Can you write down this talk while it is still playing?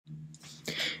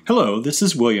Hello, this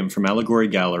is William from Allegory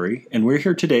Gallery, and we're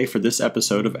here today for this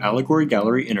episode of Allegory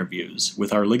Gallery Interviews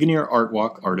with our Ligonier Art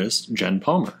Walk artist, Jenn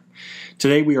Palmer.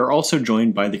 Today we are also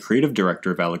joined by the creative director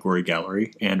of Allegory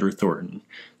Gallery, Andrew Thornton.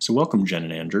 So welcome, Jenn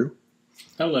and Andrew.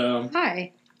 Hello.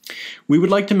 Hi. We would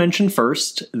like to mention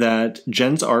first that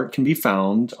Jenn's art can be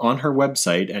found on her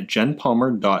website at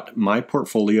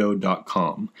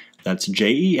jennpalmer.myportfolio.com. That's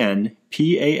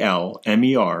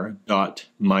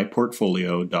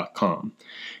JENPALMER.myportfolio.com.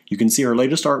 You can see her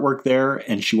latest artwork there,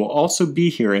 and she will also be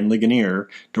here in Ligonier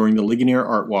during the Ligonier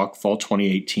Art Walk Fall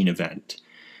 2018 event.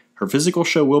 Her physical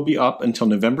show will be up until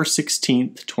November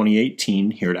 16th,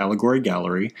 2018 here at Allegory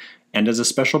Gallery, and as a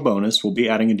special bonus, we'll be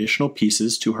adding additional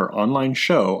pieces to her online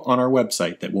show on our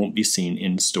website that won't be seen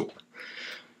in store.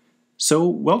 So,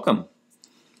 welcome.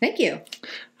 Thank you.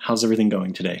 How's everything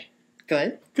going today?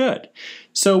 Good. Good.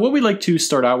 So what we'd like to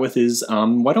start out with is,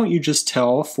 why don't you just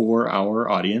tell for our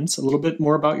audience a little bit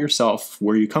more about yourself,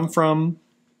 where you come from?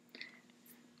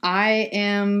 I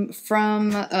am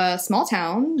from a small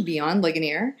town beyond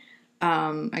Ligonier.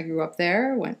 I grew up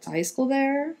there, went to high school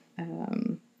there,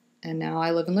 and now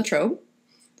I live in Latrobe.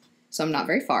 So I'm not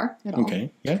very far at all.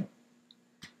 Okay, yeah.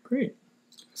 Great.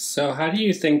 So how do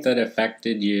you think that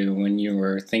affected you when you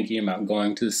were thinking about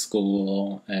going to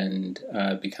school and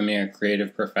becoming a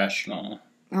creative professional?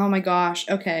 Oh my gosh.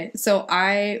 Okay. So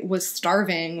I was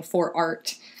starving for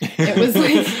art. It was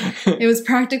like, it was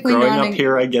practically Growing up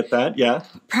here, I get that, yeah.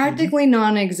 Practically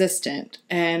non-existent.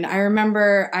 And I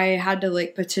remember I had to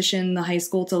like petition the high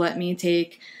school to let me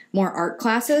take more art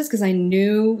classes because I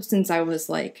knew since I was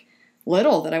like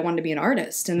little that I wanted to be an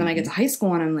artist. And then I get to high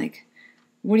school and I'm like,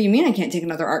 what do you mean I can't take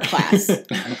another art class?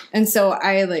 And so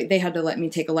they had to let me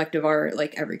take elective art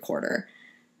like every quarter.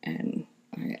 And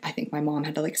I think my mom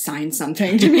had to like sign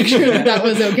something to make sure that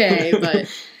was okay.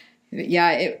 But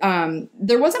yeah,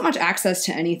 there wasn't much access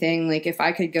to anything. Like if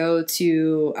I could go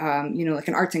to, like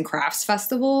an arts and crafts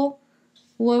festival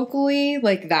locally,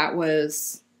 like that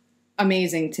was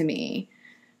amazing to me.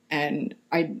 And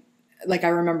I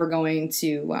remember going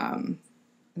to,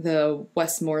 the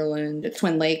Westmoreland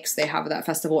Twin Lakes. They have that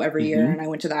festival every year, and I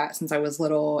went to that since I was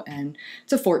little, and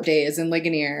to Fort Days in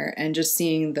Ligonier, and just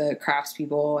seeing the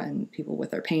craftspeople and people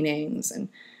with their paintings and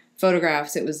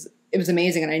photographs. It was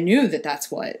amazing, and I knew that that's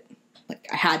what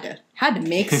I had to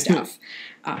make stuff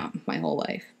my whole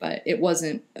life, but it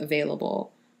wasn't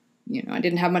available. I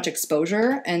didn't have much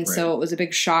exposure, and so it was a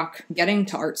big shock getting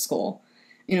to art school.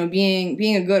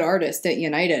 Being a good artist at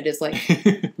United is like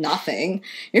nothing.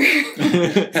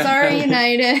 Sorry,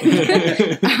 United.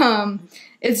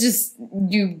 It's just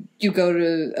you go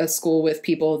to a school with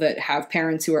people that have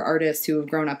parents who are artists who have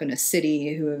grown up in a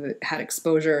city, who have had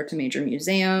exposure to major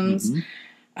museums,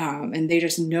 and they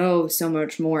just know so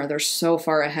much more. They're so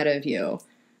far ahead of you.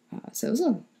 So it was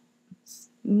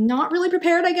not really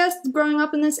prepared, I guess, growing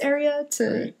up in this area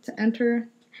to enter.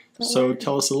 So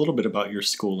tell us a little bit about your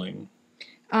schooling.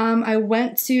 I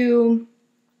went to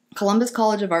Columbus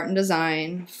College of Art and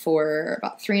Design for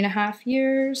about 3.5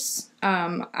 years.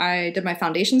 I did my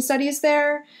foundation studies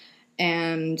there,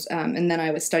 and then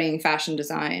I was studying fashion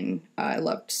design. I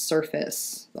loved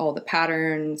surface, all the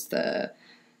patterns, the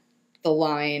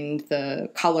line, the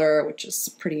color, which is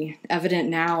pretty evident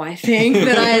now, I think.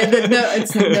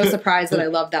 It's no surprise that I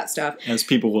love that stuff. As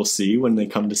people will see when they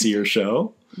come to see your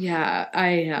show. Yeah,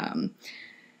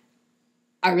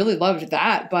 I really loved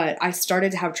that, but I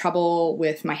started to have trouble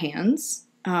with my hands.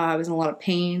 I was in a lot of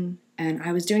pain, and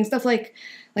I was doing stuff like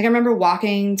I remember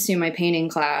walking to my painting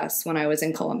class when I was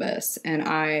in Columbus, and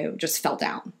I just fell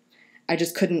down. I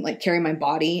just couldn't carry my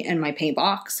body and my paint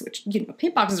box, which,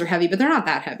 paint boxes are heavy, but they're not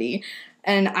that heavy.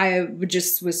 And I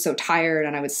just was so tired,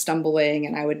 and I was stumbling,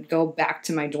 and I would go back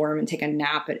to my dorm and take a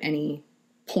nap at any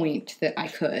point that I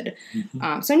could.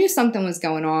 So I knew something was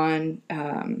going on.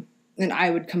 And I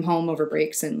would come home over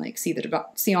breaks and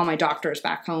see all my doctors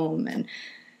back home, and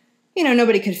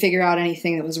nobody could figure out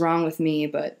anything that was wrong with me,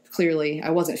 but clearly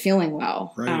I wasn't feeling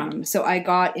well. Right. So I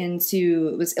got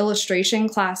into illustration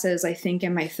classes, I think,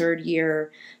 in my 3rd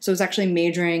year. So I was actually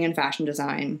majoring in fashion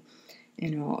design,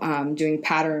 doing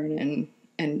pattern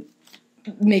and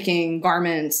making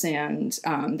garments, and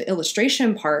the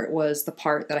illustration part was the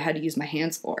part that I had to use my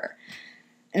hands for.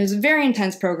 And it was a very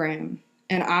intense program.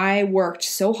 And I worked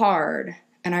so hard,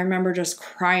 and I remember just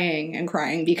crying and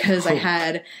crying because I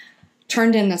had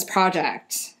turned in this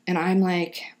project, and I'm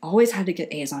always had to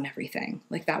get A's on everything.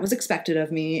 That was expected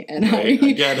of me, and I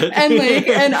get it.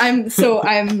 and I'm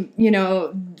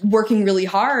working really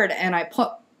hard, and I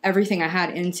put everything I had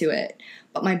into it,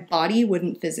 but my body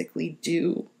wouldn't physically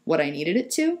do what I needed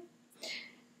it to.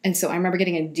 And so I remember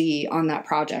getting a D on that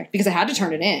project because I had to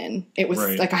turn it in. It was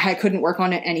like I couldn't work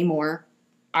on it anymore.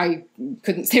 I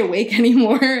couldn't stay awake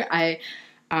anymore.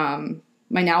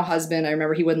 My now husband, I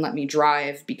remember he wouldn't let me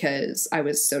drive because I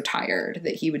was so tired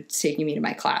that he would take me to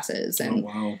my classes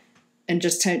and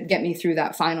just to get me through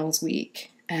that finals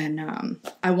week. And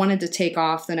I wanted to take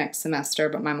off the next semester,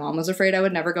 but my mom was afraid I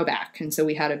would never go back. And so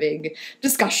we had a big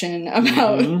discussion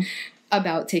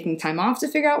about taking time off to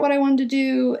figure out what I wanted to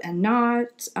do and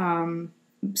not.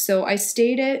 So I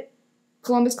stayed at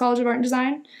Columbus College of Art and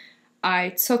Design. I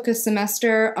took a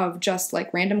semester of just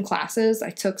like random classes. I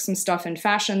took some stuff in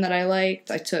fashion that I liked.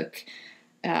 I took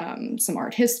some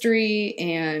art history,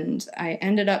 and I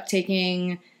ended up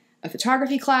taking a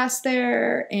photography class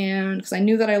there, and because I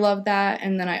knew that I loved that.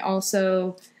 And then I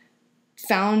also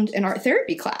found an art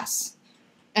therapy class.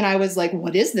 And I was like,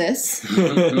 what is this?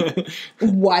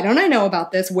 Why don't I know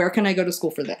about this? Where can I go to school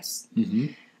for this?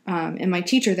 And my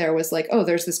teacher there was like, oh,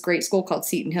 there's this great school called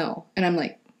Seton Hill. And I'm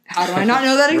like, how do I not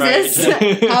know that exists?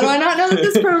 How do I not know that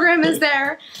this program is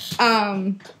there?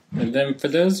 And then for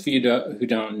those of you who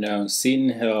don't know, Seton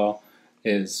Hill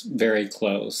is very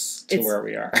close to where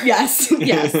we are. Yes.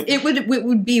 It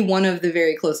would be one of the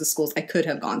very closest schools I could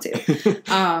have gone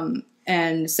to.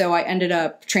 And so I ended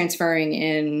up transferring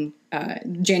in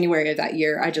January of that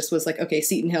year. I just was like, okay,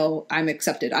 Seton Hill, I'm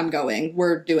accepted. I'm going.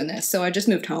 We're doing this. So I just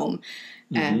moved home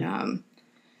and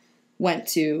went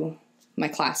to my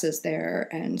classes there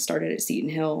and started at Seton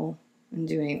Hill and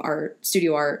doing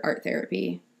studio art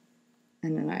therapy.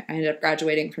 And then I ended up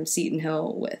graduating from Seton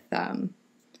Hill with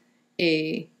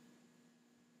a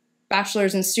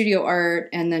bachelor's in studio art,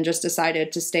 and then just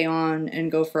decided to stay on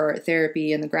and go for art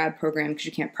therapy in the grad program because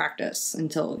you can't practice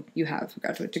until you have a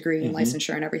graduate degree and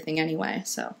licensure and everything anyway.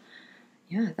 So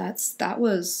yeah, that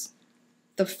was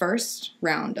the first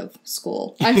round of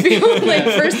school. I feel like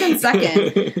first and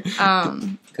second.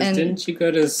 Because didn't you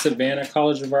go to Savannah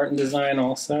College of Art and Design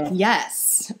also?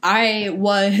 Yes, I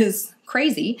was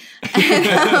crazy.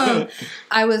 And,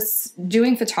 I was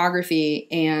doing photography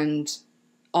and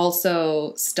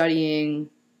also studying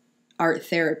art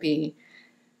therapy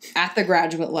at the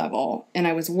graduate level. And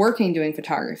I was working doing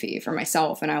photography for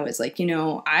myself. And I was like,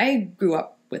 I grew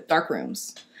up with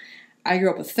darkrooms. I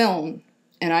grew up with film.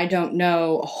 And I don't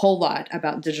know a whole lot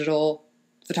about digital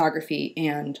photography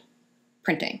and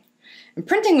printing. And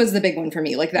printing was the big one for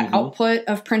me, like the output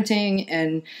of printing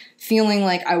and feeling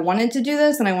like I wanted to do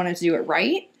this and I wanted to do it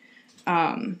right.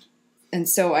 And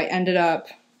so I ended up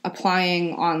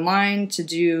applying online to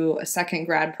do a second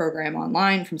grad program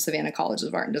online from Savannah College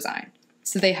of Art and Design.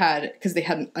 So they had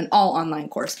an all online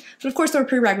course. But of course there were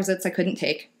prerequisites I couldn't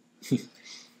take.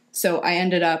 So I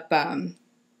ended up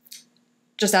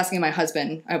just asking my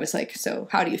husband. I was like, so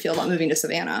how do you feel about moving to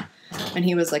Savannah? And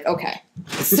he was like, okay.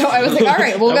 So I was like, all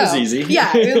right, we'll go. That was easy.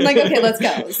 Yeah. It was like, okay, let's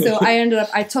go. So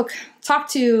I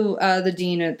talked to the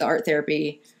dean at the art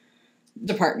therapy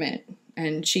department,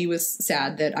 and she was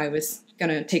sad that I was going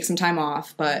to take some time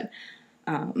off, but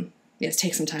yes,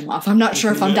 take some time off. I'm not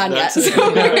sure if I'm done yet.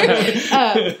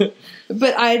 So,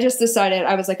 but I just decided,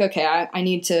 I was like, okay, I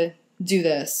need to do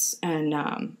this. And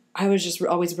I was just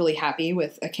always really happy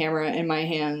with a camera in my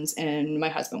hands. And my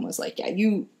husband was like,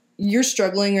 yeah, you're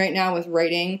struggling right now with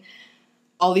writing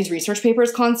all these research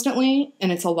papers constantly,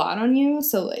 and it's a lot on you.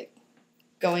 So like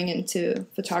going into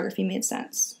photography made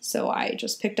sense. So I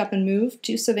just picked up and moved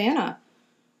to Savannah.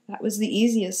 That was the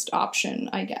easiest option,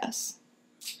 I guess.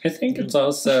 I think it's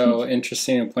also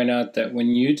interesting to point out that when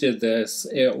you did this,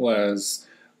 it was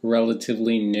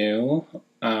relatively new.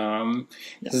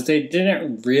 Because they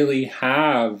didn't really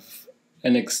have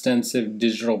an extensive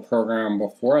digital program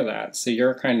before that. So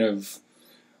you're kind of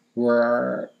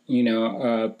were,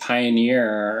 a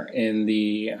pioneer in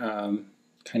the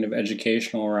kind of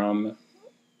educational realm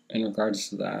in regards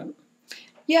to that.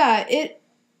 Yeah,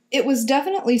 it was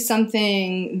definitely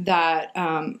something that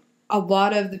a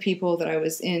lot of the people that I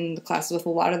was in the classes with, a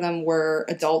lot of them were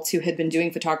adults who had been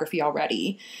doing photography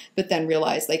already, but then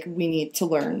realized like we need to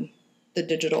learn the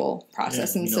digital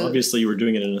process. Yeah, and so obviously you were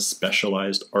doing it in a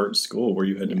specialized art school where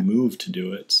you had to move to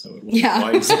do it, so it wasn't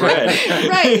widespread.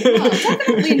 Right. No,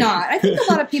 definitely not. I think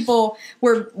a lot of people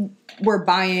were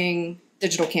buying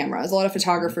digital cameras. A lot of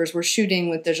photographers were shooting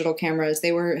with digital cameras. They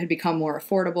had become more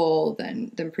affordable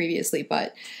than previously,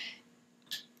 but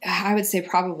I would say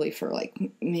probably for like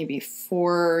maybe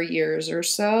 4 years or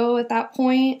so at that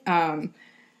point,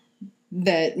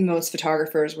 that most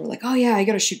photographers were like, oh yeah, I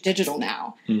got to shoot digital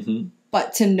now. Mm-hmm.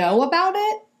 But to know about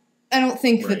it, I don't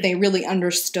think that they really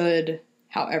understood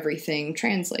how everything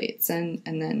translates. And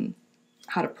then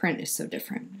how to print is so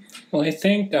different. Well, I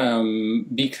think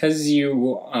because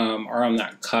you are on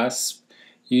that cusp,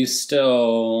 you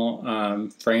still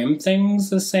frame things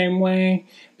the same way.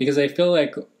 Because I feel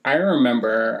like I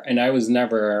remember, and I was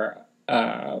never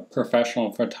a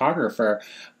professional photographer,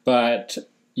 but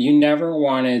you never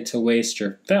wanted to waste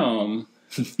your film.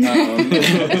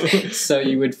 So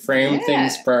you would frame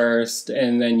things first,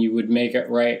 and then you would make it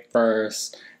right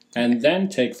first, and then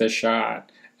take the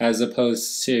shot, as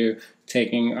opposed to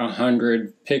taking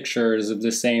 100 pictures of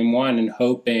the same one and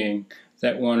hoping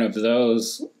that one of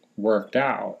those worked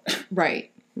out.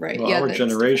 Right. Well, our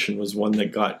generation was one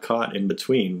that got caught in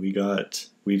between.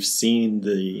 We've seen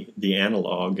the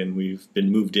analog, and we've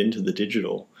been moved into the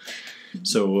digital.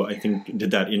 So I think,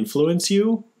 did that influence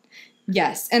you?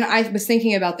 Yes, and I was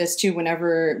thinking about this too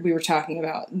whenever we were talking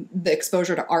about the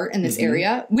exposure to art in this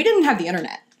area. We didn't have the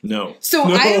internet. No. So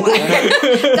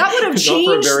that would have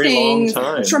changed things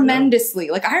tremendously.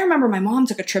 Yeah. Like, I remember my mom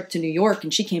took a trip to New York,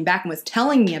 and she came back and was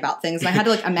telling me about things, and I had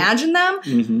to imagine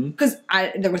them because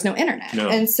there was no internet. No.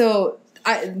 And so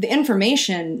the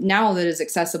information now that is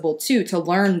accessible to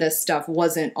learn this stuff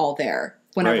wasn't all there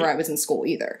whenever I was in school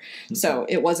either. So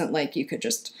it wasn't like you could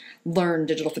just learn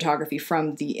digital photography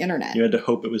from the internet. You had to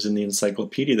hope it was in the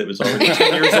encyclopedia that was already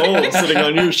 10 years old sitting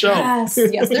on your shelf.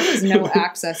 Yes, there was no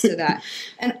access to that.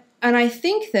 And I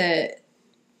think that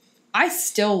I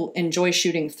still enjoy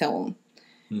shooting film.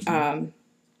 And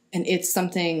it's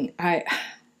something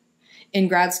in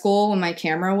grad school, when my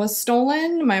camera was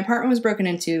stolen, my apartment was broken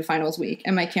into finals week,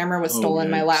 and my camera was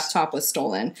stolen. My laptop was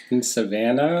stolen. In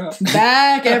Savannah?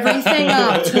 Back everything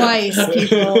up twice,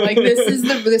 people. Like,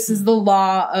 this is the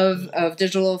law of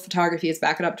digital photography, is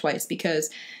back it up twice, because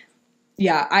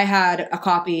I had a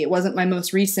copy. It wasn't my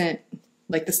most recent,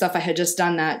 like the stuff I had just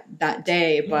done that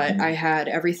day, but I had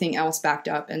everything else backed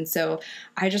up. And so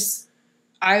I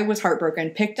was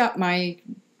heartbroken, picked up my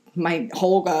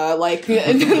Holga,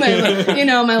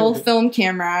 my little film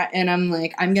camera, and I'm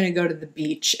like, I'm gonna go to the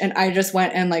beach, and I just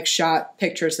went and shot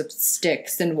pictures of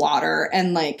sticks and water,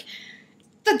 and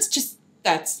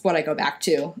that's what I go back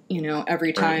to,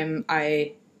 every time.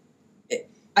 I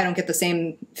don't get the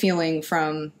same feeling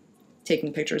from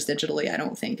taking pictures digitally. I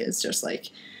don't think is just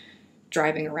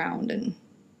driving around and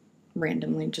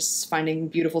randomly just finding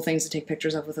beautiful things to take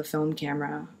pictures of with a film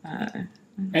camera.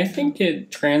 I think it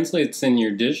translates in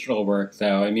your digital work,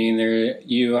 though. I mean,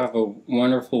 you have a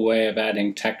wonderful way of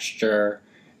adding texture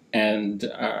and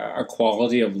a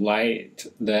quality of light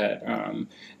that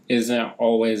isn't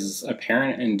always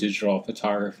apparent in digital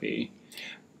photography.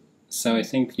 So I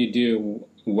think you do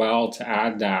well to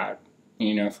add that,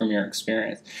 from your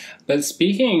experience. But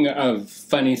speaking of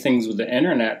funny things with the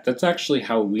internet, that's actually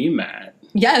how we met.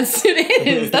 Yes, it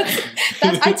is. That's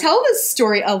I tell this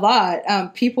story a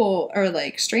lot. People are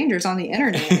like strangers on the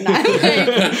internet, and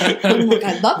I'm like,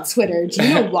 I love Twitter. Do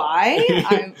you know why?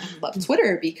 I love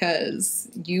Twitter because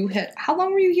how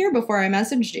long were you here before I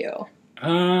messaged you?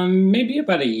 Maybe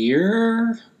about a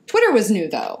year. Twitter was new,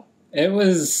 though. It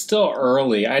was still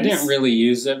early. I didn't really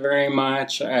use it very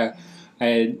much.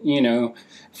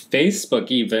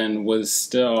 Facebook even was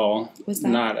still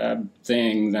not a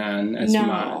thing then as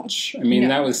much. I mean,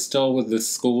 that was still with the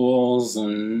schools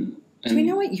and do we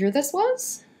know what year this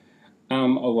was? A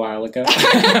while ago.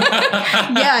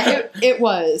 Yeah, it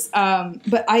was.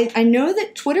 But I know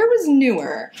that Twitter was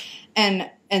newer, and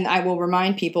I will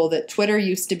remind people that Twitter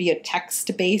used to be a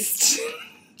text-based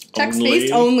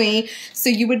only. So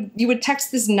you would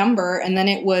text this number, and then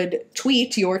it would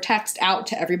tweet your text out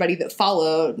to everybody that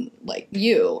followed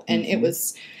you. And it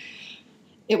was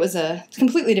a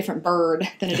completely different bird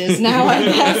than it is now, I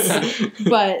guess.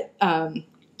 But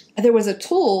there was a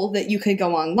tool that you could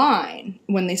go online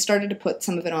when they started to put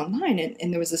some of it online,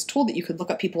 and there was this tool that you could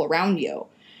look up people around you.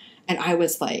 And I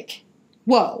was like,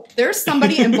 whoa, there's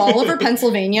somebody in Bolivar,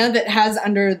 Pennsylvania that has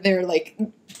under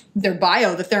their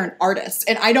bio that they're an artist,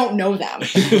 and I don't know them.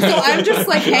 So I'm just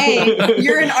like, hey,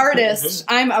 you're an artist.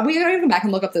 We don't even go back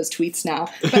and look up those tweets now.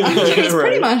 But I'm just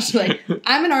pretty much like,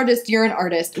 I'm an artist, you're an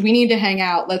artist. We need to hang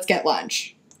out. Let's get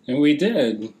lunch. And we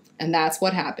did. And that's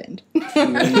what happened.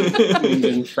 We've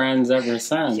been friends ever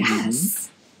since. Yes.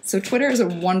 So Twitter is a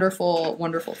wonderful,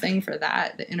 wonderful thing for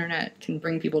that. The internet can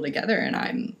bring people together, and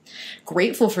I'm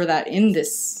grateful for that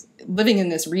living in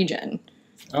this region.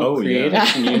 Create a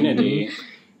community.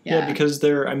 Yeah, because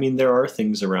there are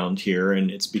things around here, and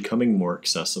it's becoming more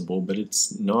accessible, but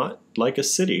it's not like a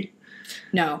city.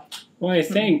 No. Well, I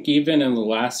think even in the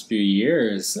last few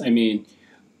years,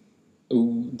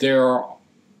 there are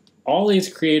all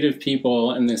these creative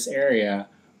people in this area,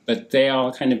 but they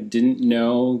all kind of didn't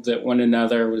know that one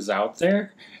another was out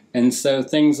there. And so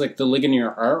things like the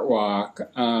Ligonier Art Walk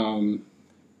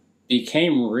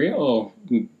became real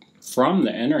from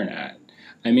the internet.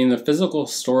 I mean, the physical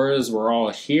stores were all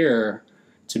here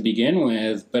to begin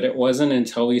with, but it wasn't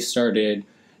until we started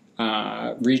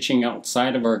reaching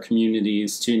outside of our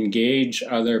communities to engage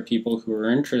other people who were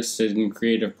interested in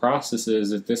creative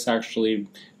processes that this actually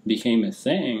became a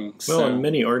thing. Well, and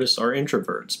many artists are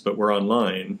introverts, but we're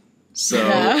online.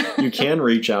 So you can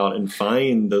reach out and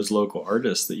find those local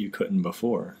artists that you couldn't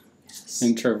before.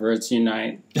 Introverts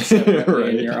unite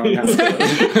separately in your own house.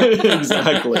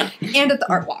 Exactly. And at the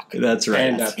art walk. That's right.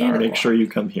 And at the art Make walk. sure you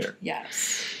come here.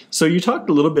 Yes. So you talked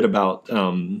a little bit about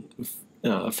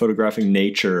photographing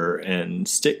nature and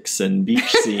sticks and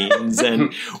beach scenes.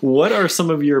 And what are some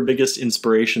of your biggest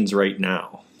inspirations right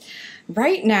now?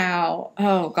 Right now,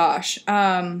 oh gosh.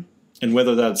 And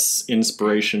whether that's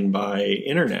inspiration by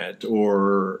internet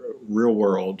or real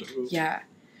world. Yeah.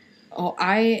 Oh,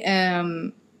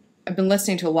 I've been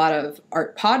listening to a lot of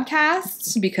art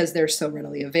podcasts because they're so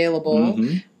readily available.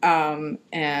 Mm-hmm.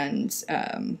 And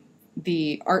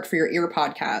the Art for Your Ear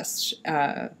podcast,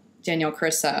 Danielle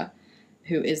Carissa,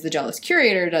 who is the Jealous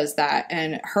Curator, does that.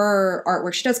 And her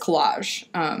artwork, she does collage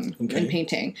and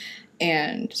painting.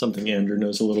 And something Andrew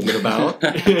knows a little bit about.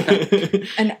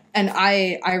 and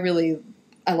I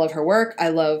love her work. I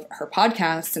love her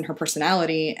podcasts and her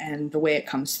personality and the way it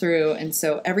comes through. And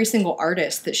so every single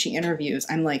artist that she interviews,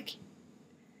 I'm like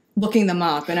looking them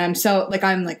up, and I'm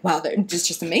like, wow, they're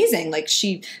just amazing. Like,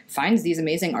 she finds these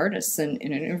amazing artists and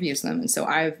interviews them. And so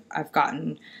I've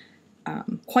gotten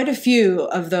quite a few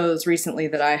of those recently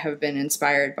that I have been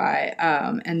inspired by.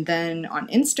 And then on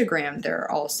Instagram, there are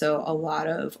also a lot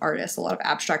of artists, a lot of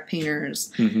abstract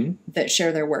painters that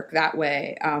share their work that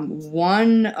way.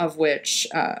 One of which,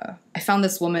 I found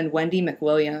this woman, Wendy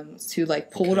McWilliams, who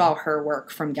pulled all her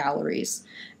work from galleries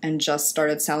and just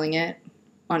started selling it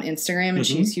on Instagram, and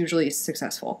she's hugely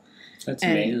successful. That's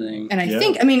amazing. And I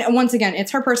think, once again,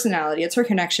 it's her personality, it's her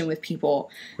connection with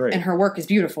people, and her work is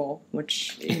beautiful,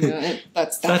 which,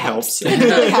 that helps. It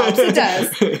really helps. It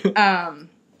does.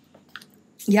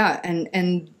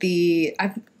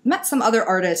 I've met some other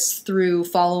artists through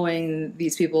following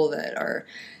these people that are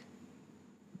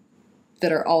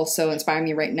also inspiring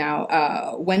me right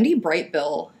now. Wendy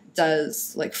Brightbill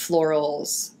does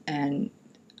florals, and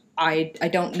I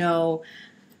don't know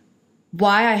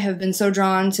why I have been so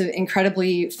drawn to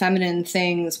incredibly feminine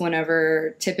things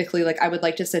whenever typically I would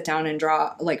like to sit down and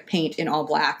draw paint in all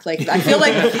black. I feel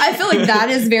like that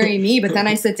is very me, but then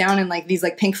I sit down and these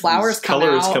pink flowers come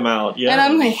out. Yeah. And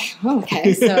I'm like, oh,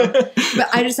 okay. So but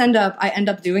I just end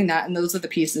up doing that, and those are the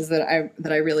pieces that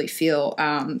I really feel.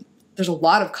 There's a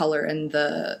lot of color in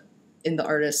the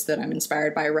artists that I'm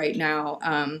inspired by right now.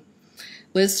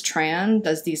 Liz Tran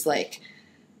does these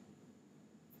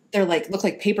they're look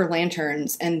like paper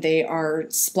lanterns, and they are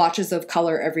splotches of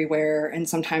color everywhere. And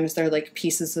sometimes they're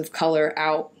pieces of color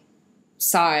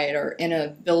outside or in a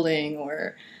building,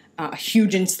 or a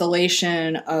huge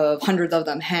installation of hundreds of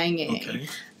them hanging. Okay.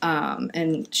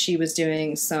 And she was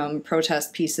doing some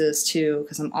protest pieces too,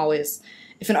 because I'm always,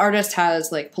 if an artist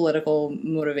has political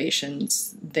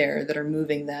motivations there that are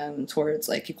moving them towards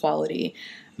equality,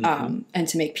 and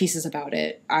to make pieces about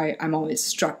it, I'm always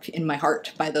struck in my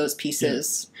heart by those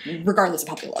pieces, regardless of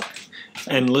how they look.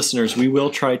 So. And listeners, we will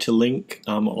try to link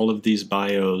all of these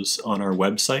bios on our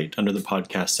website under the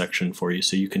podcast section for you,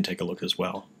 so you can take a look as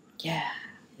well. Yeah.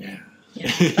 Yeah.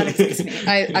 That excites me.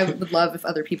 I would love if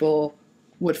other people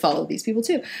would follow these people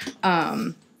too.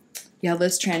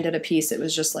 Liz Tran did a piece. It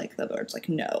was just the words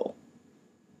no.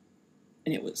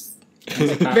 And it was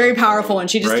very powerful, and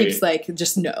she just keeps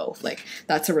just no,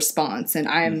 that's a response. And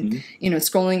I'm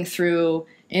scrolling through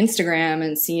Instagram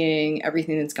and seeing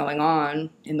everything that's going on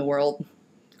in the world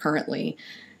currently,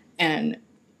 and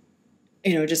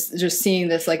just seeing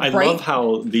this I love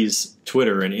how these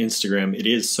Twitter and Instagram, it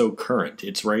is so current.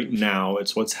 It's right now.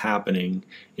 It's what's happening.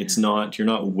 It's not, you're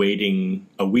not waiting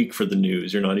a week for the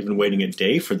news. You're not even waiting a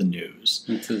day for the news.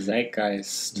 It's a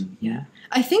zeitgeist. Yeah.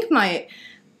 I think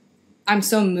I'm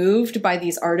so moved by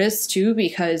these artists too,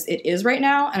 because it is right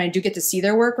now, and I do get to see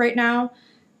their work right now.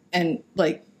 And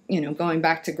going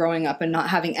back to growing up and not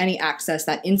having any access,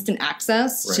 that instant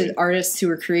access to artists who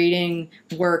are creating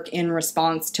work in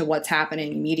response to what's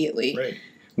happening immediately. Right.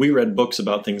 We read books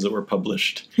about things that were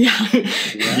published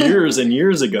years and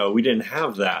years ago. We didn't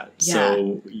have that. Yeah.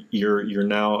 So you're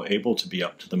now able to be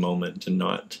up to the moment and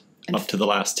not up to the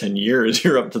last 10 years.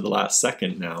 You're up to the last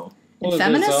second now. Well,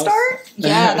 feminist there's also- art?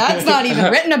 Yeah, that's not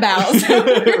even written about.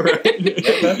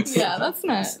 Right. Yeah, that's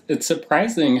not. It's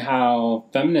surprising how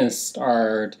feminist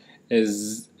art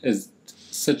is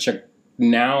such a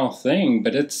now thing,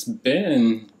 but it's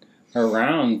been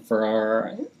around for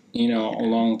a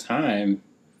long time.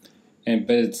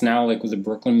 But it's now like with the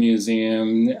Brooklyn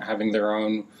Museum having their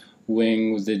own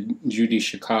wing with the Judy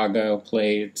Chicago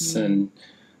plates and.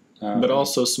 But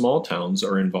also small towns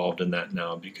are involved in that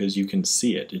now because you can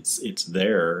see it. It's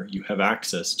there. You have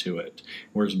access to it.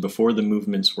 Whereas before the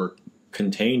movements were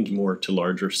contained more to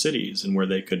larger cities and where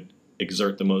they could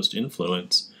exert the most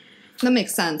influence. That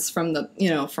makes sense from the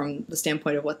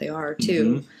standpoint of what they are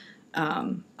too.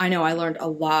 I know I learned a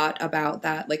lot about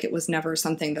that. Like it was never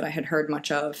something that I had heard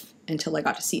much of until I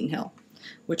got to Seton Hill,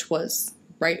 which was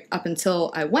right up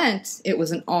until I went, it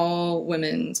was an all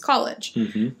women's college.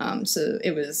 So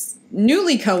it was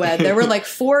newly co-ed. There were like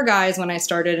 4 guys when I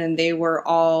started and they were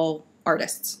all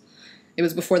artists. It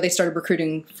was before they started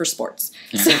recruiting for sports.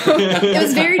 So it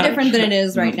was very different than it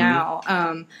is right now.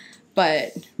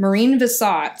 But Maureen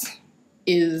Visot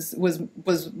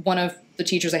was one of the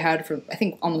teachers I had for, I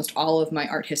think, almost all of my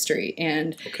art history.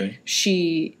 And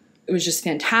she was just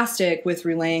fantastic with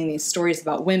relaying these stories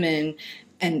about women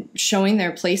and showing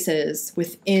their places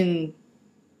within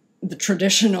the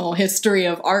traditional history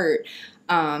of art,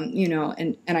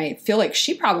 and I feel like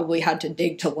she probably had to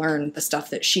dig to learn the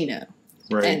stuff that she knew.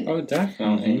 Right. And,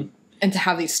 definitely. And to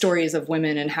have these stories of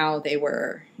women and how they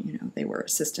were, they were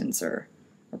assistants or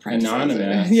apprentices.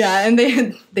 Anonymous. Yeah, and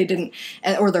they didn't,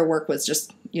 or their work was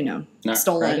just, Not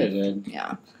stolen. credited.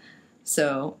 Yeah.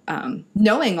 So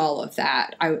knowing all of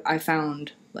that, I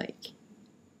found like,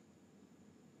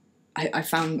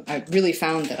 I really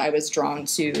found that I was drawn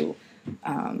to,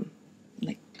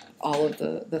 like all of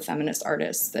the feminist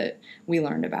artists that we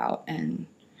learned about, and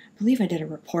I believe I did a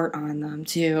report on them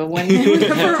too for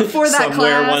that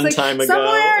somewhere class. one time ago.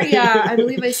 Somewhere, yeah, I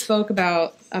believe I spoke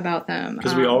about them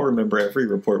Because we all remember every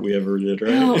report we ever did,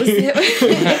 right? Oh, it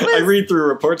was, I read through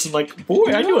reports and like,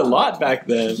 boy, I knew a lot back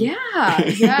then.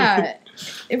 Yeah.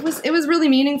 It was really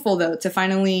meaningful though to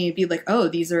finally be like, oh,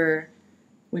 these are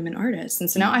women artists.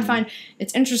 And so now I find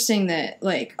it's interesting that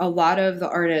like a lot of the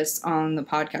artists on the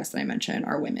podcast that I mentioned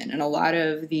are women, and a lot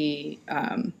of the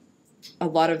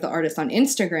artists on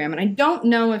Instagram, and I don't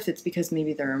know if it's because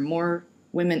maybe there are more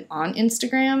women on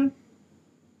Instagram.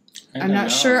 I'm not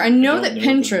sure. I know that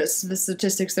Pinterest, the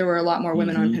statistics, there were a lot more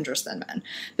women on Pinterest than men.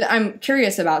 But I'm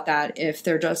curious about that, if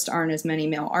there just aren't as many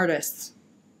male artists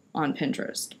on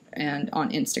Pinterest and on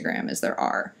Instagram as there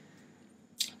are.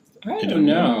 I don't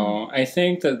know. I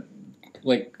think that,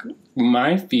 like,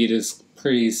 my feed is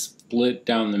pretty split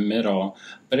down the middle.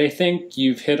 But I think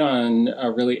you've hit on a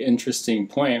really interesting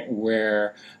point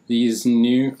where these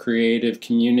new creative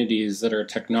communities that are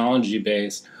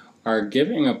technology-based are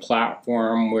giving a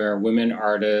platform where women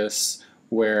artists,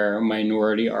 where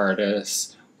minority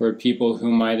artists, where people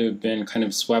who might have been kind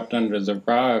of swept under the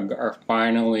rug are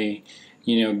finally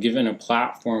given a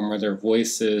platform where their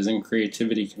voices and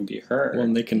creativity can be heard. Well,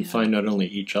 and they can find not only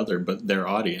each other, but their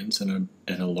audience and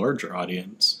a larger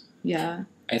audience. Yeah.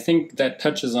 I think that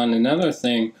touches on another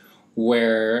thing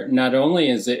where not only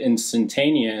is it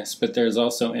instantaneous, but there's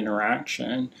also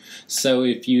interaction. So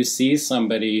if you see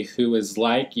somebody who is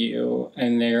like you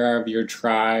and they're of your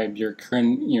tribe, your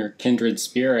kindred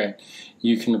spirit,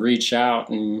 you can reach out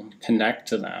and connect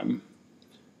to them.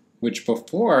 Which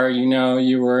before,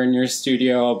 you were in your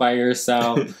studio all by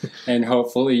yourself, and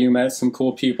hopefully you met some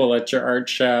cool people at your art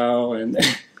show. And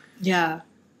Yeah.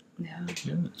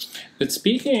 But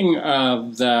speaking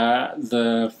of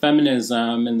the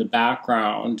feminism in the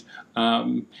background,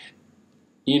 when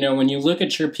you look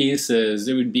at your pieces,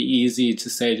 it would be easy to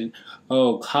say,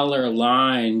 oh, color,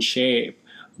 line, shape.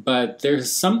 But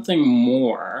there's something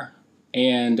more.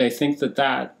 And I think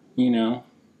that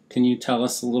can you tell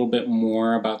us a little bit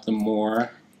more about the more?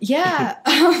 Yeah,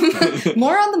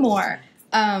 more on the more.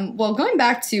 Well, going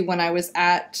back to when I was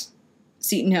at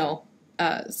Seton Hill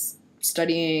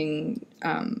studying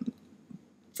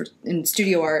in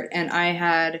studio art, and I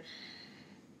had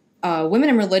a women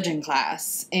in religion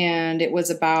class, and there was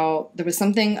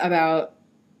something about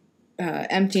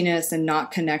emptiness and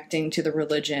not connecting to the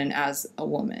religion as a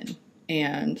woman,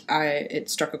 and it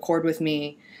struck a chord with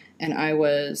me, and I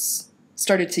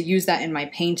started to use that in my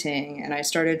painting, and I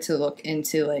started to look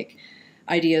into like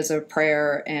ideas of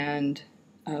prayer and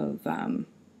of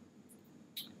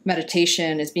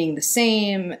meditation as being the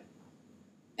same,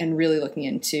 and really looking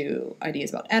into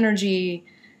ideas about energy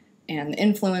and the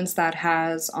influence that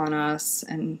has on us.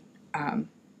 And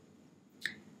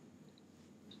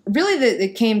really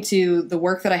it came to the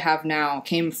work that I have now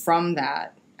came from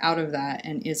that, out of that,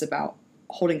 and is about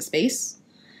holding space.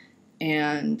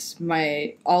 And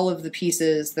all of the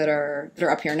pieces that are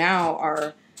up here now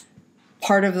are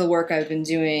part of the work I've been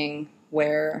doing,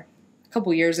 where a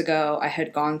couple years ago I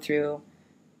had gone through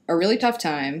a really tough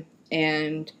time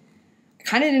and I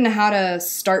kind of didn't know how to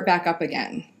start back up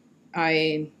again.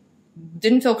 I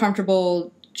didn't feel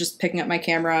comfortable just picking up my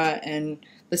camera in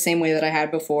the same way that I had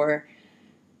before.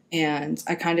 And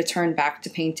I kind of turned back to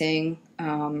painting.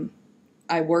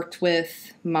 I worked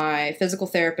with my physical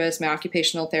therapist, my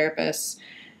occupational therapist,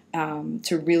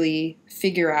 to really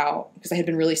figure out, because I had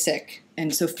been really sick.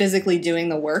 And so physically doing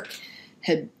the work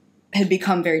had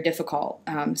become very difficult.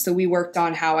 So we worked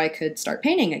on how I could start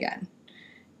painting again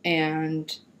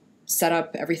and set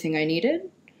up everything I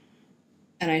needed.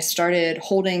 And I started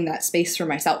holding that space for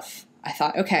myself. I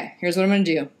thought, okay, here's what I'm going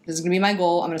to do. This is going to be my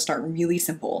goal. I'm going to start really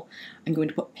simple. I'm going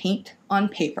to put paint on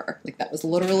paper. Like, that was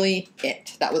literally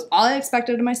it. That was all I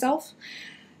expected of myself.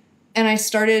 And I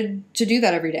started to do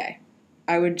that every day.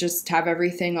 I would just have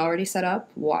everything already set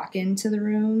up, walk into the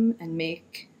room and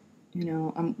make,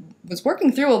 I was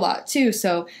working through a lot too.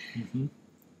 So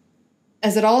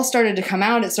as it all started to come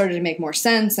out, it started to make more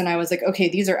sense. And I was like, okay,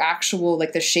 these are actual,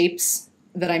 like, the shapes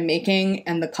that I'm making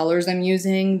and the colors I'm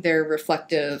using, they're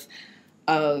reflective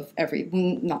of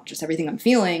not just everything I'm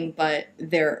feeling, but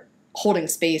they're holding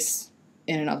space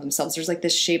in and of themselves. There's like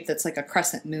this shape that's like a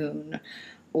crescent moon,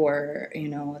 or,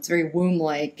 it's very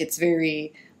womb-like, it's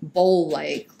very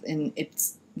bowl-like, and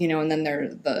it's, and then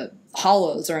the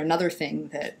hollows are another thing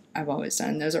that I've always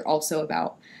done. Those are also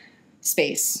about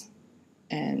space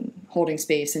and holding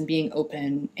space and being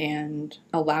open and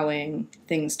allowing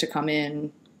things to come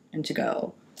in and to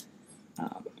go.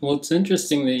 Well, it's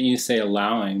interesting that you say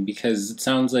allowing, because it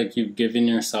sounds like you've given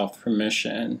yourself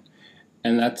permission,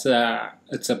 and it's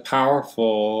a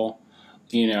powerful,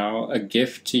 a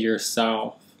gift to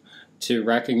yourself to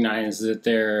recognize that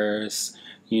there's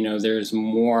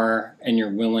more, and you're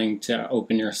willing to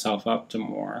open yourself up to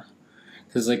more.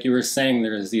 Because like you were saying,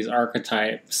 there's these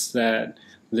archetypes that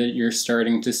you're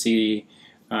starting to see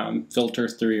filter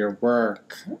through your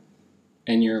work,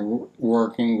 and you're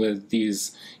working with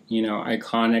these,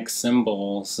 iconic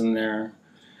symbols, and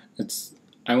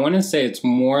I want to say it's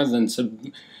more than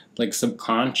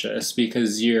subconscious,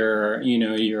 because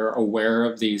you're aware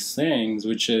of these things,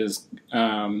 which is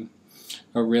a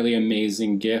really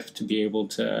amazing gift to be able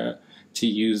to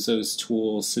use those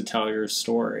tools to tell your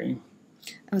story.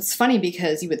 It's funny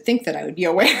because you would think that I would be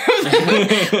aware of them.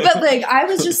 But like, I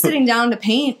was just sitting down to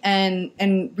paint and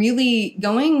really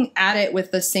going at it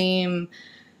with the same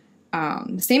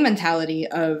mentality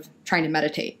of trying to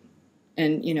meditate.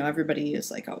 And, everybody is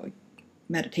like, oh,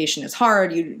 meditation is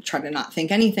hard. You try to not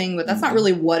think anything, but that's not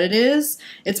really what it is.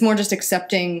 It's more just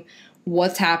accepting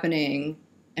what's happening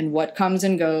and what comes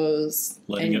and goes.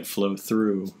 Letting it flow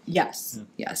through. Yes.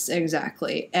 Yeah. Yes,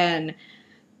 exactly. And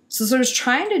so what I was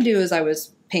trying to do is I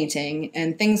was painting,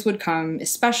 and things would come,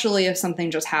 especially if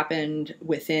something just happened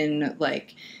within,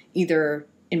 like, either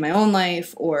in my own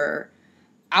life or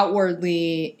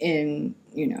outwardly in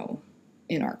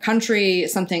our country,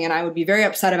 something, and I would be very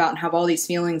upset about and have all these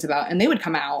feelings about, and they would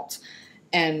come out,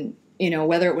 and,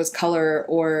 whether it was color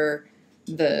or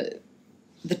the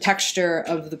texture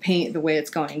of the paint, the way it's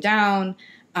going down.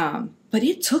 But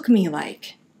it took me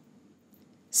like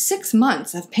 6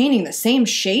 months of painting the same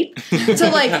shape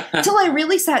till I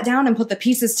really sat down and put the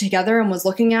pieces together and was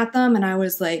looking at them, and I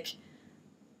was like,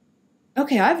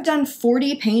 okay, I've done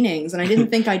 40 paintings and I didn't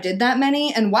think I did that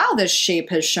many, and wow, this shape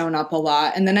has shown up a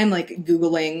lot. And then I'm like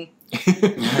Googling.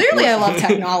 Clearly I love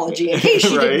technology, in case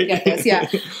you didn't get this. Yeah.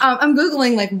 I'm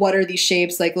Googling, like, what are these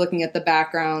shapes, like looking at the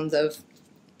backgrounds of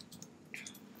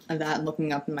that and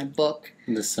looking up in my book.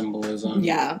 The symbolism.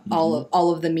 Yeah.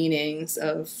 All of the meanings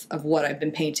of what I've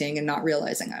been painting and not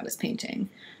realizing I was painting.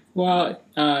 Well,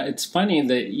 it's funny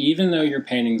that even though your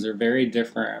paintings are very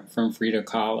different from Frida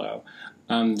Kahlo,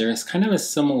 there's kind of a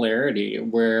similarity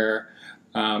where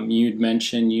you'd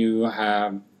mentioned you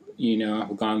have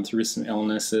gone through some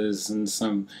illnesses and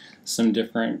some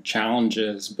different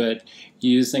challenges, but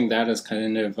using that as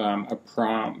kind of a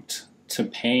prompt to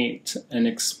paint and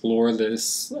explore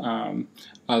this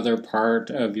other part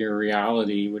of your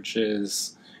reality, which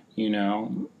is,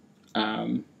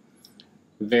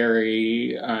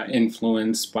 very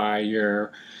influenced by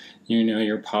your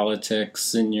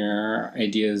politics and your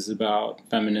ideas about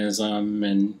feminism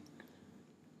and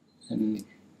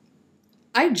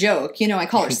I joke, I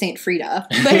call her Saint Frida,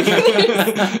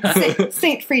 but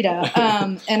Saint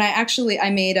Frida. And I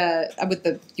made with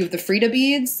the Frida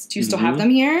beads. Do you still have them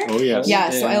here? Oh, yes. Yeah,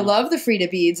 so I love the Frida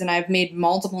beads, and I've made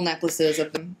multiple necklaces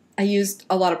of them. I used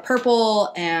a lot of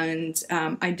purple, and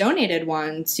I donated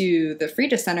one to the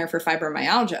Frida Center for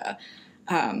Fibromyalgia,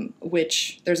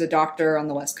 which there's a doctor on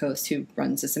the West Coast who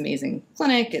runs this amazing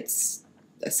clinic. It's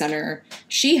a center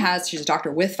she's a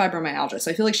doctor with fibromyalgia, so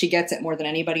I feel like she gets it more than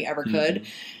anybody ever could.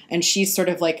 And she's sort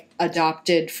of like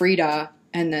adopted Frida,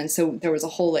 and then so there was a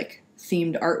whole like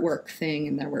themed artwork thing,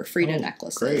 and there were Frida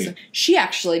necklaces. Great. She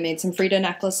actually made some Frida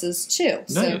necklaces too.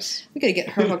 Nice. So we gotta get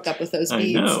her hooked up with those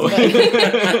beads. I know.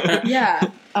 But, yeah.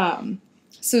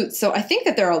 So I think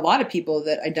that there are a lot of people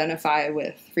that identify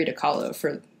with Frida Kahlo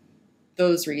for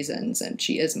those reasons, and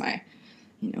she is my,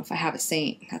 if I have a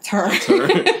saint, that's her.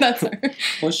 That's her.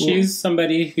 Well, she's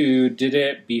somebody who did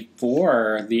it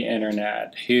before the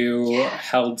internet, who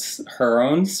held her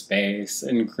own space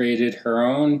and created her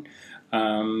own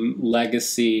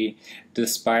legacy,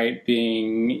 despite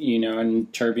being, in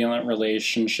turbulent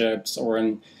relationships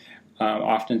or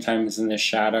oftentimes in the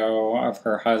shadow of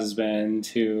her husband,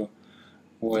 who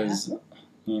was,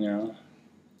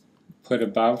 put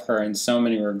above her in so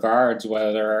many regards,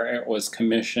 whether it was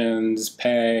commissions,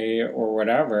 pay, or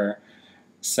whatever.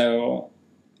 So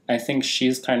I think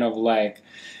she's kind of like,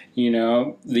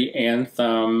 the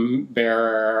anthem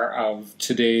bearer of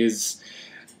today's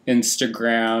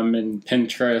Instagram and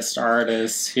Pinterest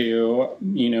artists who,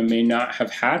 may not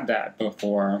have had that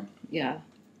before. Yeah.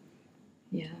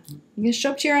 Yeah. You can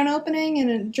show up to your own opening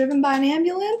and driven by an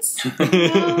ambulance?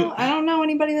 I don't know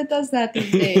anybody that does that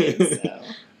these days, so...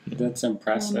 That's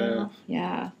impressive.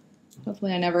 Yeah.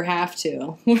 Hopefully I never have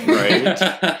to. Right.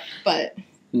 But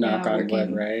knock on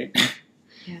wood, right?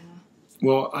 Yeah.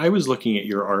 Well, I was looking at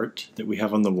your art that we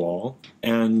have on the wall,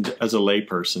 and as a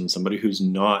layperson, somebody who's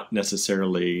not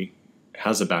necessarily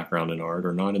has a background in art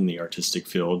or not in the artistic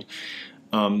field,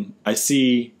 I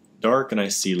see dark and I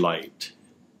see light.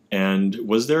 And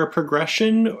was there a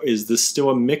progression? Is this still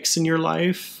a mix in your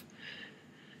life?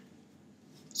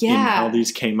 Yeah. In how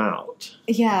these came out?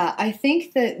 Yeah, I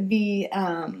think that they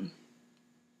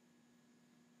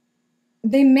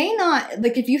may not,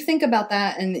 like if you think about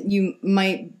that, and you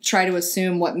might try to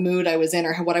assume what mood I was in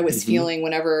or what I was feeling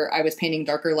whenever I was painting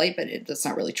dark or light, but that's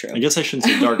not really true. I guess I shouldn't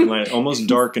say dark and light, almost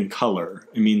dark in color.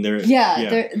 I mean, there is...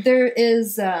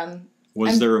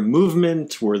 was there a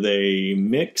movement? Were they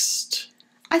mixed?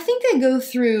 I think they go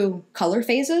through color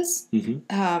phases.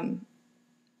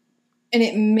 And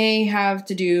it may have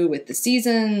to do with the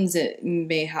seasons. It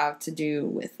may have to do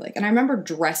with and I remember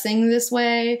dressing this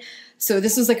way. So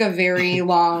this was like a very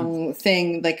long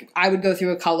thing. Like I would go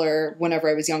through a color whenever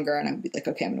I was younger, and I would be like,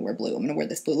 okay, I'm going to wear blue. I'm going to wear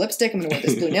this blue lipstick. I'm going to wear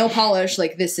this blue nail polish.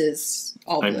 Like this is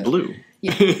all blue. I'm blue.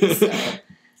 Yeah. So.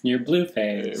 Your blue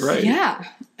phase. Right. Yeah.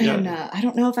 And I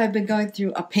don't know if I've been going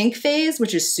through a pink phase,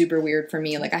 which is super weird for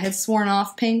me. Like I had sworn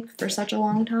off pink for such a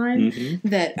long time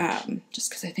that just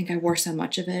because I think I wore so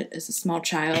much of it as a small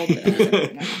child.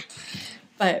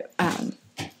 But I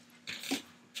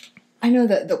know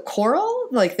that the coral,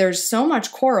 like there's so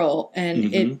much coral,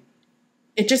 and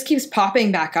it just keeps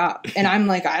popping back up. And I'm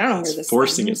like, I don't know where this is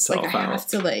forcing itself I have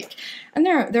to and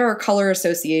there are color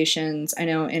associations. I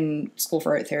know in School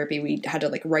for Art Therapy, we had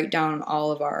to write down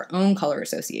all of our own color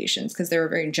associations because they were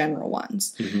very general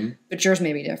ones. But yours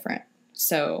may be different.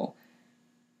 So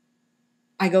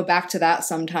I go back to that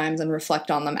sometimes and reflect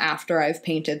on them after I've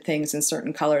painted things in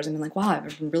certain colors and been like, wow,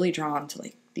 I've been really drawn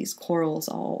to these corals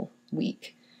all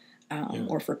week,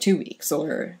 or for 2 weeks,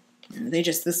 or they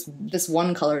just this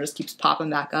one color just keeps popping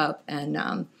back up.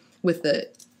 And with the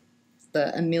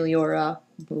Ameliora,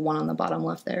 the one on the bottom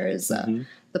left there is the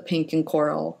pink and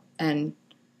coral, and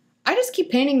I just keep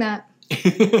painting that. and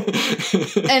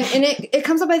it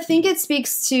comes up. I think it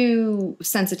speaks to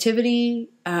sensitivity,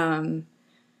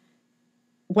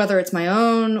 whether it's my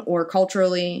own or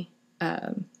culturally.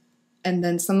 And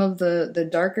then some of the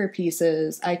darker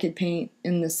pieces I could paint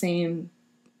in the same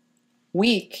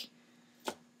week.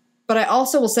 But I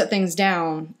also will set things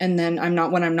down, and then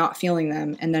when I'm not feeling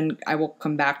them, and then I will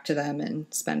come back to them and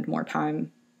spend more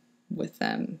time with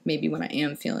them, maybe when I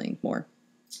am feeling more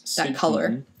that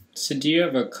color. So do you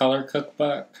have a color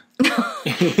cookbook?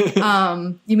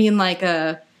 You mean like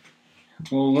a...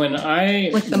 Well, when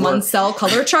I... Like the Munsell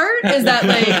color chart? Is that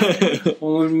like...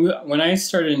 Well, when I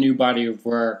start a new body of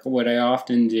work, what I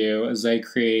often do is I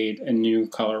create a new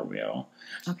color wheel.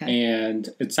 Okay. And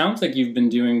it sounds like you've been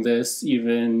doing this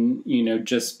even,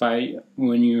 just by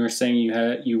when you were saying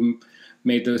you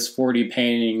made those 40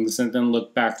 paintings and then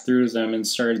looked back through them and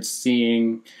started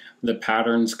seeing the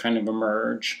patterns kind of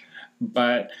emerge.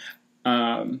 But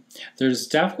there's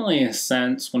definitely a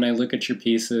sense when I look at your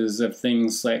pieces of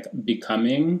things like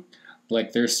becoming,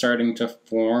 like they're starting to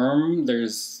form.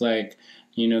 There's like,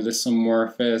 you know, this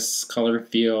amorphous color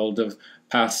field of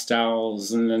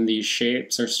pastels, and then these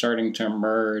shapes are starting to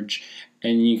emerge.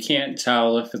 And you can't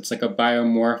tell if it's like a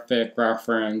biomorphic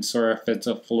reference or if it's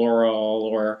a floral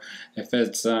or if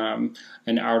it's an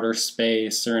outer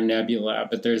space or a nebula.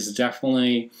 But there's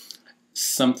definitely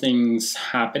something's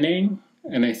happening.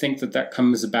 And I think that that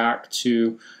comes back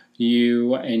to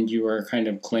you and your kind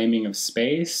of claiming of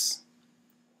space.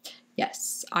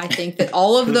 Yes, I think that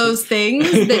all of those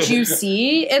things that you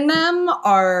see in them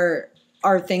are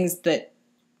things that,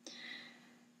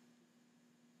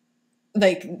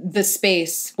 like the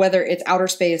space, whether it's outer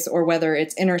space or whether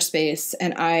it's inner space,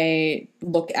 and I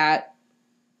look at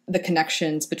the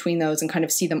connections between those and kind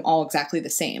of see them all exactly the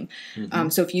same. Mm-hmm.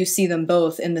 So if you see them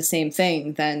both in the same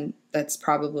thing, then that's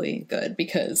probably good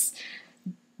because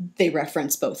they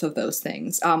reference both of those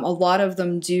things. A lot of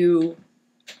them do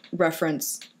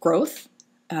reference growth,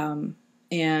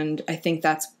 and I think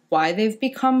that's why they've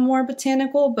become more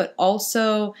botanical, but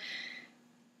also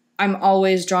I'm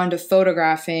always drawn to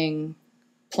photographing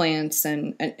plants,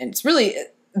 and it's really,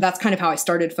 that's kind of how I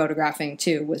started photographing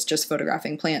too, was just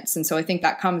photographing plants. And so I think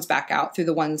that comes back out through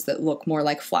the ones that look more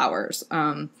like flowers.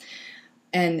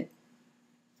 And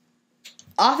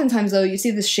oftentimes though, you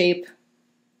see the shape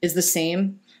is the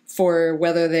same for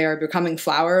whether they are becoming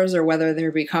flowers or whether they're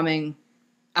becoming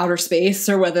outer space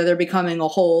or whether they're becoming a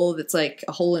hole that's like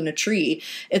a hole in a tree.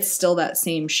 It's still that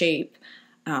same shape,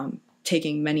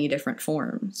 taking many different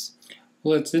forms.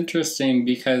 Well, it's interesting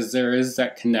because there is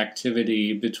that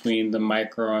connectivity between the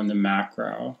micro and the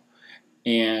macro,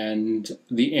 and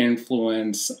the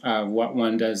influence of what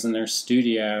one does in their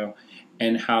studio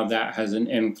and how that has an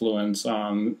influence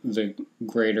on the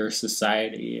greater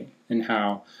society, and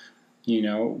how, you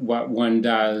know, what one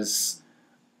does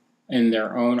in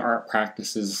their own art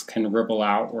practices can ripple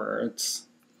outwards.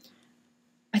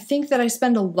 I think that I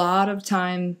spend a lot of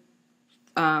time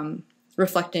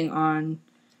reflecting on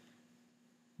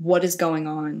what is going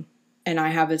on. And I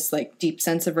have this like deep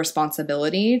sense of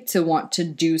responsibility to want to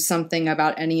do something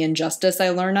about any injustice I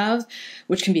learn of,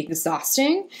 which can be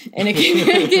exhausting. And it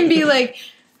can be like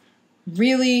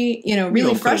really, you know, really we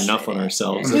don't frustrating. Put enough on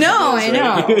ourselves. No, I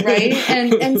know, right?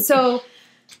 And so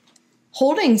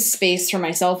holding space for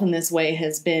myself in this way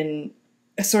has been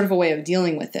a sort of a way of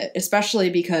dealing with it,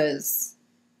 especially because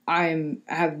I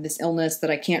have this illness that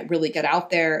I can't really get out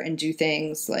there and do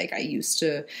things like I used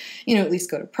to, you know, at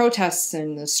least go to protests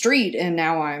in the street, and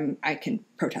now I can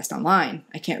protest online.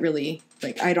 I can't really,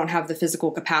 like, I don't have the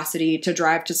physical capacity to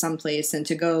drive to some place and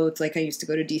to go. It's like I used to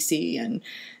go to DC and,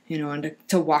 you know, and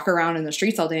to walk around in the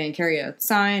streets all day and carry a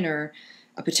sign or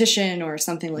a petition or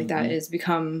something like that has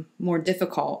become more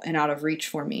difficult and out of reach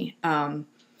for me.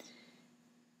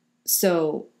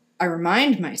 So I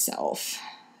remind myself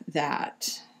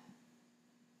that,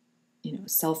 you know,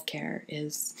 self-care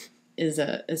is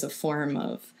a form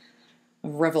of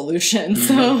revolution.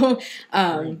 So,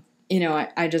 you know,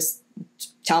 I just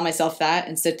tell myself that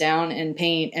and sit down and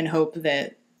paint and hope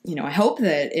that, you know, I hope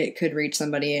that it could reach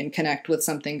somebody and connect with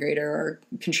something greater or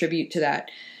contribute to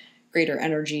that greater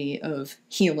energy of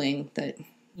healing. That,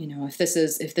 you know, if this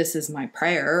is my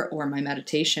prayer or my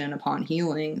meditation upon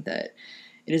healing, that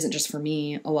it isn't just for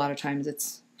me. A lot of times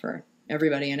it's for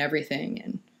everybody and everything.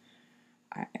 And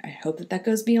I hope that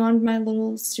goes beyond my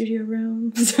little studio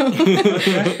room. So.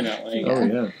 Definitely. Oh,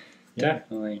 yeah.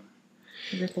 Definitely.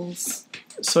 Ripples.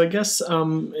 So I guess,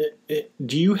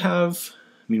 do you have,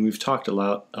 I mean, we've talked a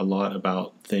lot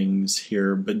about things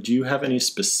here, but do you have any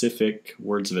specific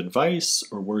words of advice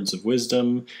or words of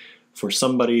wisdom for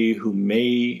somebody who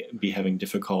may be having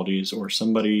difficulties, or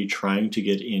somebody trying to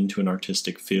get into an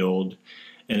artistic field,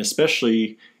 and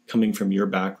especially coming from your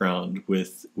background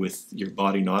with your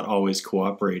body not always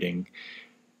cooperating?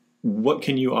 What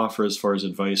can you offer as far as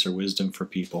advice or wisdom for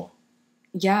people?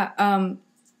 Yeah,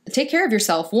 take care of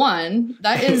yourself. One,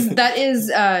 that is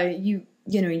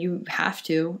you know, you have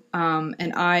to.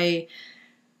 And I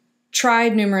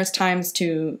tried numerous times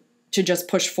to just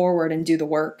push forward and do the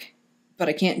work, but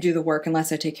I can't do the work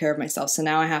unless I take care of myself. So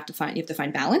now you have to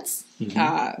find balance.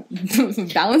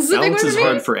 Mm-hmm. Balance is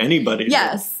hard for anybody.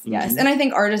 Yes. Yes. And I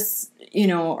think artists, you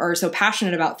know, are so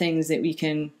passionate about things that we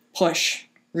can push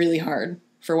really hard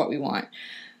for what we want.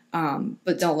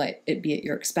 But don't let it be at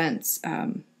your expense.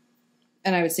 And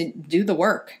I would say do the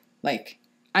work. Like,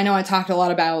 I know I talked a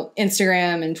lot about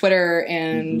Instagram and Twitter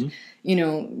and, you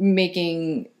know,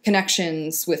 making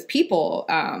connections with people,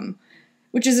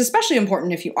 which is especially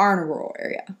important if you are in a rural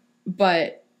area.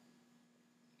 but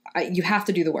you have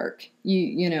to do the work.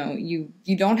 You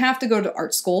don't have to go to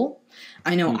art school.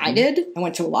 I know I did. I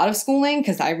went to a lot of schooling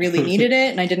because I really needed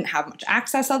it and I didn't have much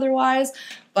access otherwise.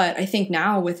 But I think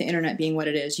now with the internet being what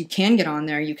it is, you can get on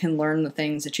there. You can learn the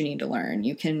things that you need to learn.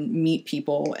 You can meet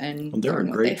people and there are learn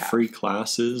what great they have. free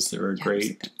classes. There are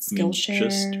great Skillshare,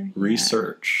 just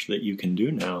research that you can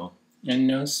do now. And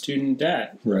no student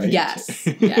debt. Right. Yes.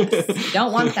 You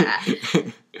don't want that.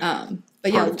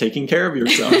 But Part of taking care of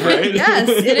yourself, right? Yes,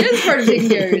 it is part of taking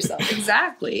care of yourself.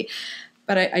 Exactly.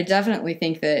 But I definitely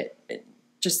think that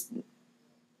just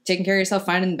taking care of yourself,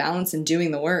 finding the balance and doing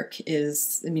the work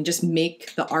is, just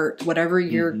make the art, whatever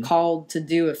you're called to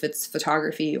do, if it's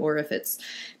photography or if it's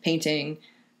painting,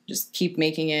 just keep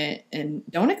making it and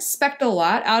don't expect a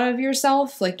lot out of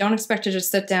yourself. Like, don't expect to just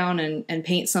sit down and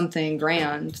paint something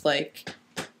grand. Like,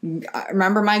 I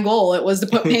remember my goal. It was to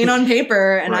put paint on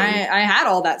paper, and right. I had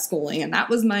all that schooling, and that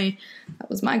was my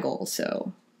goal.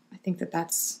 So I think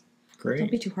that's great.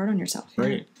 Don't be too hard on yourself.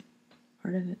 Right.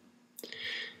 Part of it.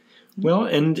 Well,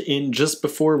 and just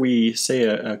before we say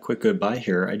a quick goodbye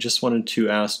here, I just wanted to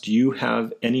ask, do you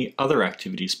have any other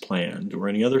activities planned or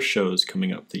any other shows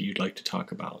coming up that you'd like to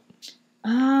talk about?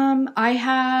 I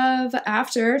have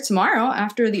tomorrow,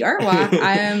 after the art walk,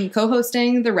 I am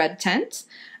co-hosting the Red Tent,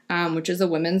 which is a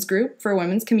women's group for a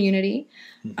women's community.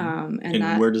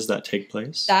 And where does that take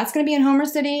place? That's going to be in Homer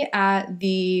City at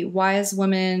the Wise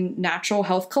Women Natural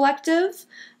Health Collective.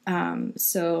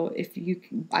 So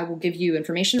I will give you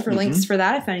information for links for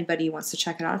that if anybody wants to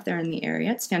check it out if they're in the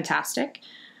area. It's fantastic.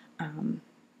 And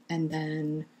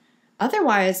then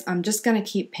otherwise, I'm just going to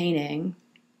keep painting,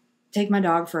 take my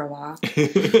dog for a walk,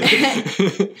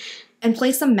 and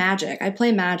play some Magic. I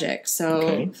play Magic, so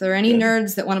if there are any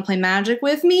nerds that want to play Magic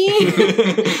with me,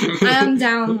 I'm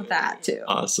down with that too.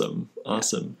 Awesome.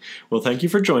 Well, thank you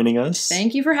for joining us.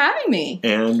 Thank you for having me.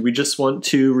 And we just want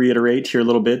to reiterate here a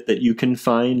little bit that you can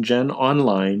find Jenn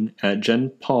online at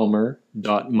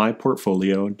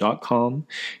jennpalmer.myportfolio.com.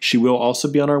 She will also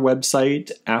be on our website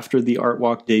after the art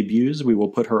walk debuts. We will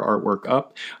put her artwork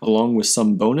up along with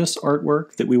some bonus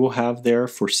artwork that we will have there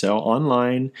for sale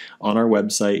online on our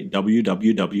website,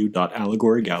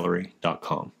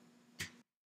 www.allegorygallery.com.